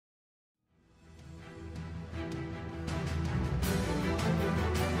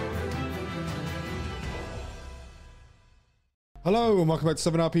Hello and welcome back to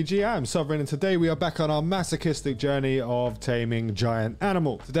Sovereign RPG. I'm Sovereign and today we are back on our masochistic journey of taming giant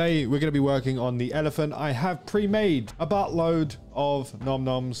animals. Today we're going to be working on the elephant. I have pre-made a buttload of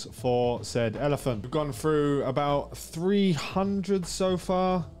nom-noms for said elephant. We've gone through about 300 so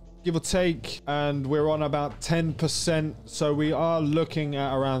far, give or take, and we're on about 10%, so we are looking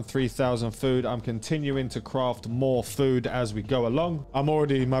at around 3,000 food. I'm continuing to craft more food as we go along.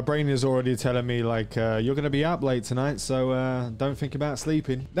 My brain is already telling me like, you're going to be up late tonight, so don't think about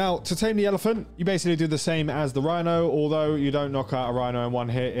sleeping. Now, to tame the elephant, you basically do the same as the rhino, although you don't knock out a rhino in one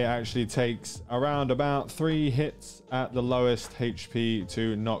hit. It actually takes around about 3 hits at the lowest HP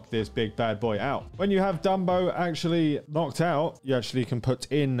to knock this big bad boy out. When you have Dumbo actually knocked out, you actually can put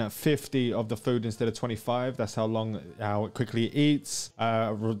in 50 of the food instead of 25. That's how quickly it eats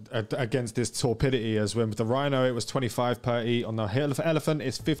against this torpidity. As when with the rhino it was 25 per eat, on the elephant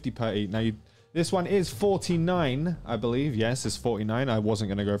it's 50 per eat. Now this one is 49, I believe. Yes, it's 49. I wasn't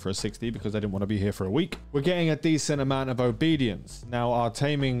going to go for a 60 because I didn't want to be here for a week. We're getting a decent amount of obedience. Now, our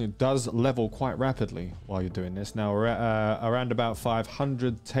taming does level quite rapidly while you're doing this. Now, we're at around about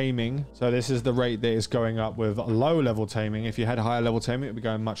 500 taming. So this is the rate that is going up with low-level taming. If you had higher level taming, it would be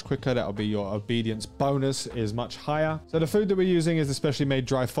going much quicker. That'll be your obedience bonus is much higher. So the food that we're using is the specially made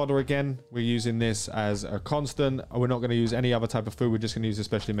dry fodder again. We're using this as a constant. We're not going to use any other type of food. We're just going to use the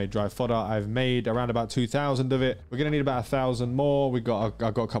specially made dry fodder. I've made around about 2,000 of it. We're going to need about 1,000 more. I've got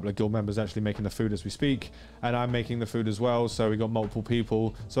a couple of guild members actually making the food as we speak, and I'm making the food as well, so we got multiple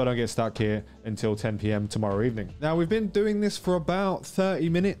people, so I don't get stuck here until 10 p.m. tomorrow evening. Now, we've been doing this for about 30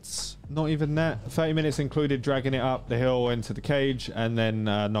 minutes. Not even that. 30 minutes included dragging it up the hill into the cage and then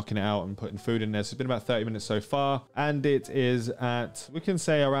knocking it out and putting food in there. So it's been about 30 minutes so far, and it is at, we can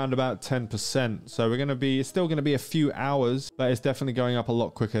say, around about 10%. So it's still going to be a few hours, but it's definitely going up a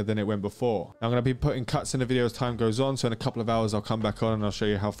lot quicker than it went before. Now, I'm going to be putting cuts in the video as time goes on. So in a couple of hours, I'll come back on and I'll show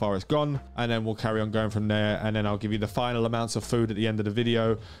you how far it's gone, and then we'll carry on going from there. And then I'll give you the final amounts of food at the end of the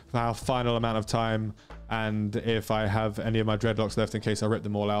video, for our final amount of time, and if I have any of my dreadlocks left in case I rip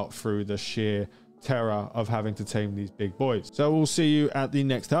them all out through the sheer terror of having to tame these big boys. So we'll see you at the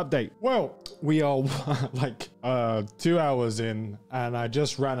next update. Well, we are like 2 hours in and I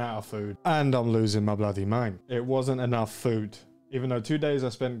just ran out of food and I'm losing my bloody mind. It wasn't enough food. Even though 2 days I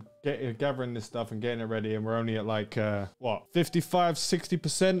spent gathering this stuff and getting it ready, and we're only at like, 55,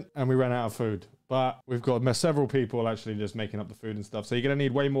 60%, and we ran out of food. But we've got several people actually just making up the food and stuff. So you're going to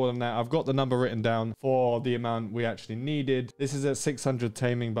need way more than that. I've got the number written down for the amount we actually needed. This is at 600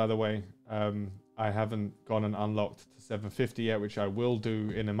 taming, by the way. I haven't gone and unlocked to 750 yet, which I will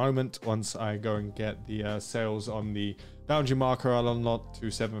do in a moment. Once I go and get the sales on the boundary marker, I'll unlock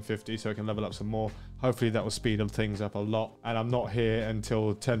to 750 so I can level up some more. Hopefully that will speed things up a lot. And I'm not here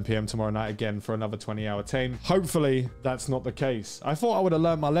until 10 p.m. tomorrow night again for another 20-hour tame. Hopefully that's not the case. I thought I would have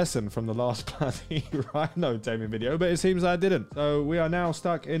learned my lesson from the last bloody rhino taming video, but it seems I didn't. So we are now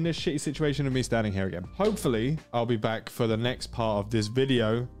stuck in this shitty situation of me standing here again. Hopefully I'll be back for the next part of this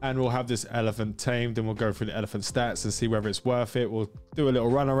video and we'll have this elephant tamed and we'll go through the elephant stats and see whether it's worth it. We'll do a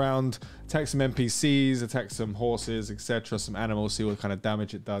little run around, attack some NPCs, attack some horses, etc., some animals, see what kind of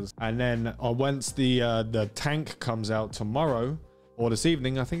damage it does. And then once the tank comes out tomorrow or this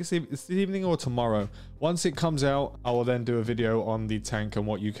evening, I think it's this evening or tomorrow. Once it comes out, I will then do a video on the tank and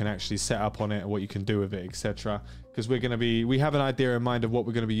what you can actually set up on it and what you can do with it, etc. Because we have an idea in mind of what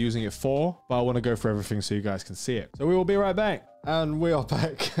we're going to be using it for, but I want to go for everything so you guys can see it. So we will be right back. And we are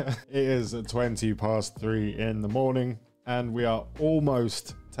back. It is 3:20 in the morning and we are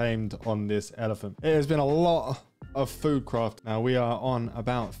almost tamed on this elephant. It has been a lot of food craft. Now we are on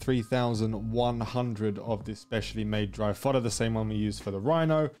about 3,100 of this specially made dry fodder, the same one we used for the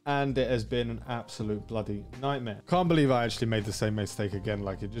rhino, and it has been an absolute bloody nightmare. Can't believe I actually made the same mistake again.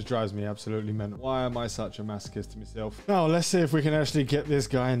 Like, it just drives me absolutely mental. Why am I such a masochist to myself? Now let's see if we can actually get this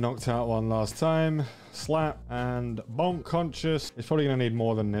guy knocked out one last time. Slap and bonk. Conscious. It's probably gonna need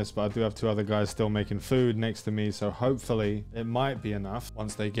more than this, but I do have 2 other guys still making food next to me, so hopefully it might be enough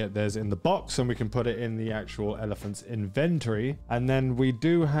once they get theirs in the box and we can put it in the actual elephant's inventory. And then we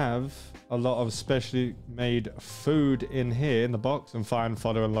do have a lot of specially made food in here in the box, and fine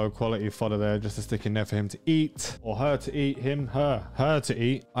fodder and low quality fodder there just to stick in there for him to eat, or her to eat, her to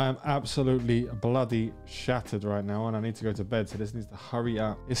eat. I am absolutely bloody shattered right now and I need to go to bed, so this needs to hurry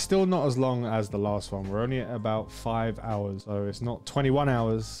up. It's still not as long as the last one. We're only at about 5 hours, so it's not 21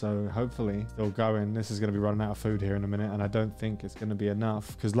 hours, so hopefully still going. This is going to be running out of food here in a minute, and I don't think it's going to be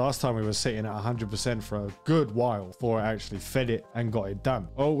enough because last time we were sitting at 100% for a good while before I actually fed it and got it done.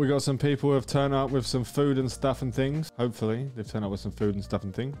 Oh, we got some people people have turned up with some food and stuff and things. Hopefully, they've turned up with some food and stuff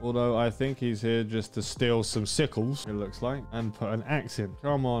and things. Although I think he's here just to steal some sickles, it looks like, and put an axe in.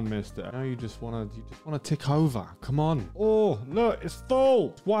 Come on, mister. Now you just wanna tick over. Come on. Oh, look, it's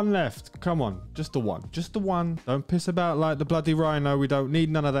full. One left. Come on. Just the one. Just the one. Don't piss about like the bloody rhino. We don't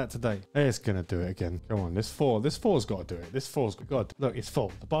need none of that today. It's gonna do it again. Come on, this four's got to do it. This four's God. Look, it's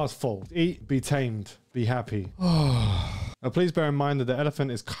full. The bar's full. Eat, be tamed, be happy. Now, please bear in mind that the elephant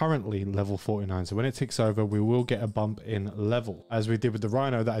is currently level 49. So when it ticks over, we will get a bump in level, as we did with the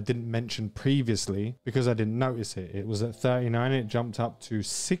rhino that I didn't mention previously because I didn't notice it. It was at 39. It jumped up to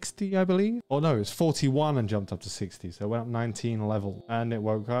 60, I believe. Oh no, it's 41 and jumped up to 60. So it went up 19 level and it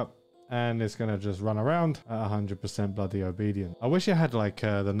woke up. And it's going to just run around at 100% bloody obedient. I wish it had like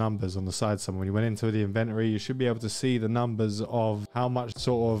the numbers on the side somewhere. When you went into the inventory, you should be able to see the numbers of how much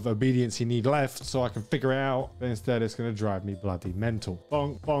sort of obedience you need left so I can figure it out. But instead, it's going to drive me bloody mental.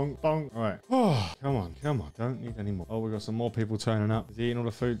 Bonk, bonk, bonk. All right. Oh, come on, come on. Don't need any more. Oh, we got some more people turning up. Is he eating all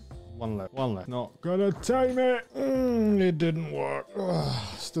the food? One left. One left. Not gonna tame it. It didn't work.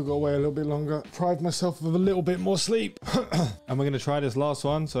 Still got to wait a little bit longer. Deprived myself of a little bit more sleep. And we're gonna try this last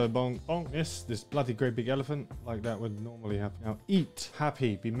one. So bonk, bonk. This bloody great big elephant like that would normally happen. Now eat,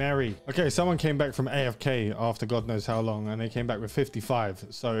 happy, be merry. Okay, someone came back from AFK after God knows how long, and they came back with 55.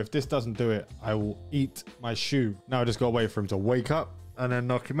 So if this doesn't do it, I will eat my shoe. Now I just gotta wait for him to wake up. And then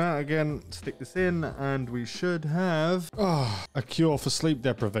knock him out again, stick this in, and we should have a cure for sleep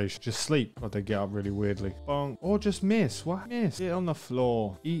deprivation. Just sleep. God, they get up really weirdly. Bonk. Or just miss. What? Miss. Sit on the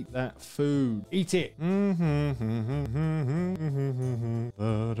floor. Eat that food. Eat it.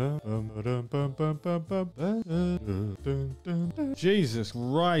 Jesus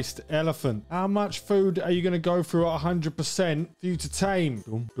Christ, elephant. How much food are you going to go through at 100% for you to tame?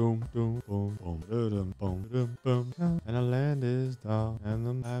 And the land is dark. And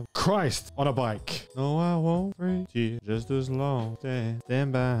the Christ on a bike. No, I won't break you just as long.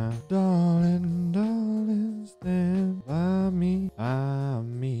 Stand by, darling, darling, stand by me,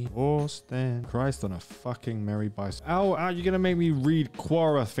 or stand. Christ on a fucking merry bicycle. Ow, are you gonna make me read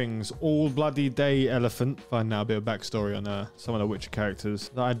Quora things all bloody day, elephant? Find out a bit of backstory on some of the Witcher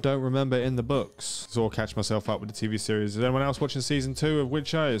characters that I don't remember in the books. So I'll catch myself up with the TV series. Is anyone else watching season 2 of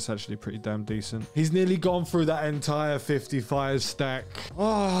Witcher? It's actually pretty damn decent. He's nearly gone through that entire 55 stack.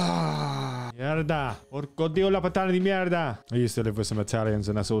 Mierda. Oddio la patata di mierda. I used to live with some Italians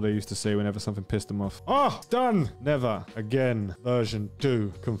and that's all they used to say whenever something pissed them off. Oh, done. Never again. Version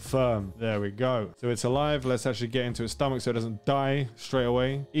 2 confirmed. There we go. So it's alive. Let's actually get into its stomach so it doesn't die straight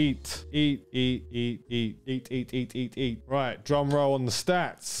away. Eat, eat, eat, eat, eat, eat, eat, eat, eat, eat. Right, drum roll on the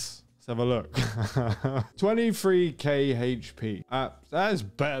stats. Let's have a look. 23k HP. That is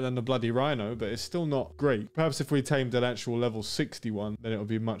better than the bloody rhino, but it's still not great. Perhaps if we tamed an actual level 61, then it would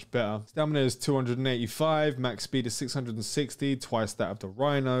be much better. Stamina is 285. Max speed is 660. Twice that of the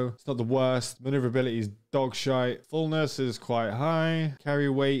rhino. It's not the worst. Maneuverability is dog shite. Fullness is quite high. Carry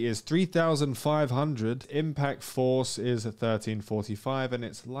weight is 3,500. Impact force is 1,345. And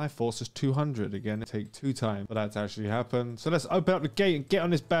its life force is 200. Again, it takes 2 times for that to actually happen. So let's open up the gate and get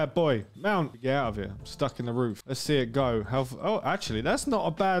on this bad boy. Mount. Get out of here. I'm stuck in the roof. Let's see it go. Oh, actually, that's not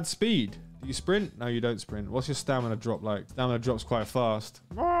a bad speed. Do you sprint? No, you don't sprint. What's your stamina drop like? Stamina drops quite fast.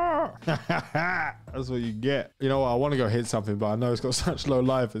 That's what you get. You know what? I want to go hit something, but I know it's got such low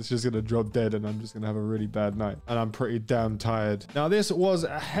life, it's just going to drop dead and I'm just going to have a really bad night. And I'm pretty damn tired. Now, this was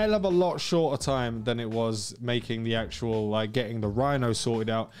a hell of a lot shorter time than it was making the actual, like, getting the rhino sorted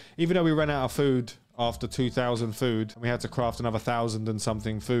out. Even though we ran out of food after 2,000 food, and we had to craft another 1,000 and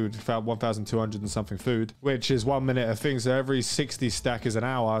something food, 1,200 and something food, which is 1 minute of things. So every 60 stack is an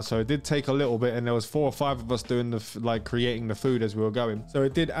hour. So it did take a little bit, and there was 4 or 5 of us doing the creating the food as we were going. So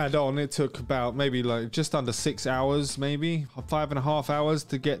it did add on. It took about maybe like just under 6 hours, maybe 5.5 hours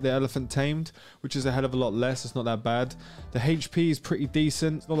to get the elephant tamed, which is a hell of a lot less. It's not that bad. The HP is pretty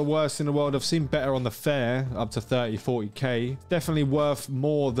decent. It's not the worst in the world. I've seen better on the fair, up to 30, 40k. Definitely worth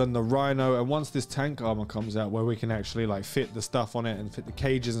more than the rhino. And once this tank armor comes out where we can actually like fit the stuff on it and fit the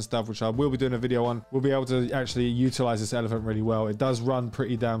cages and stuff, which I will be doing a video on, we'll be able to actually utilize this elephant really well. It does run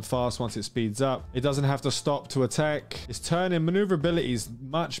pretty damn fast once it speeds up. It doesn't have to stop to attack. Its turn in maneuverability is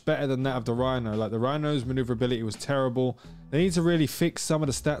much better than that of the rhino. Like the rhino's maneuverability was terrible. They need to really fix some of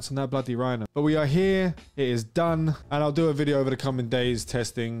the stats on that bloody rhino. But we are here. It is done. And I'll do a video over the coming days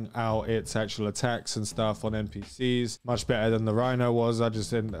testing out its actual attacks and stuff on NPCs. Much better than the rhino was. I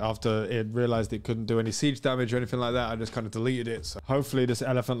just didn't, after it realized it couldn't do any siege damage or anything like that, I just kind of deleted it. So hopefully this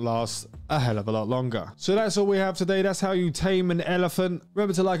elephant lasts a hell of a lot longer. So that's all we have today. That's how you tame an elephant.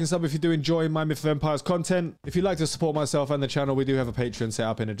 Remember to like and sub if you do enjoy my Myth of Empires content. If you'd like to support myself and the channel, we do have a Patreon set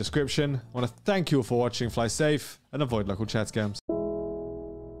up in the description. I want to thank you all for watching. Fly safe and avoid local chat scams.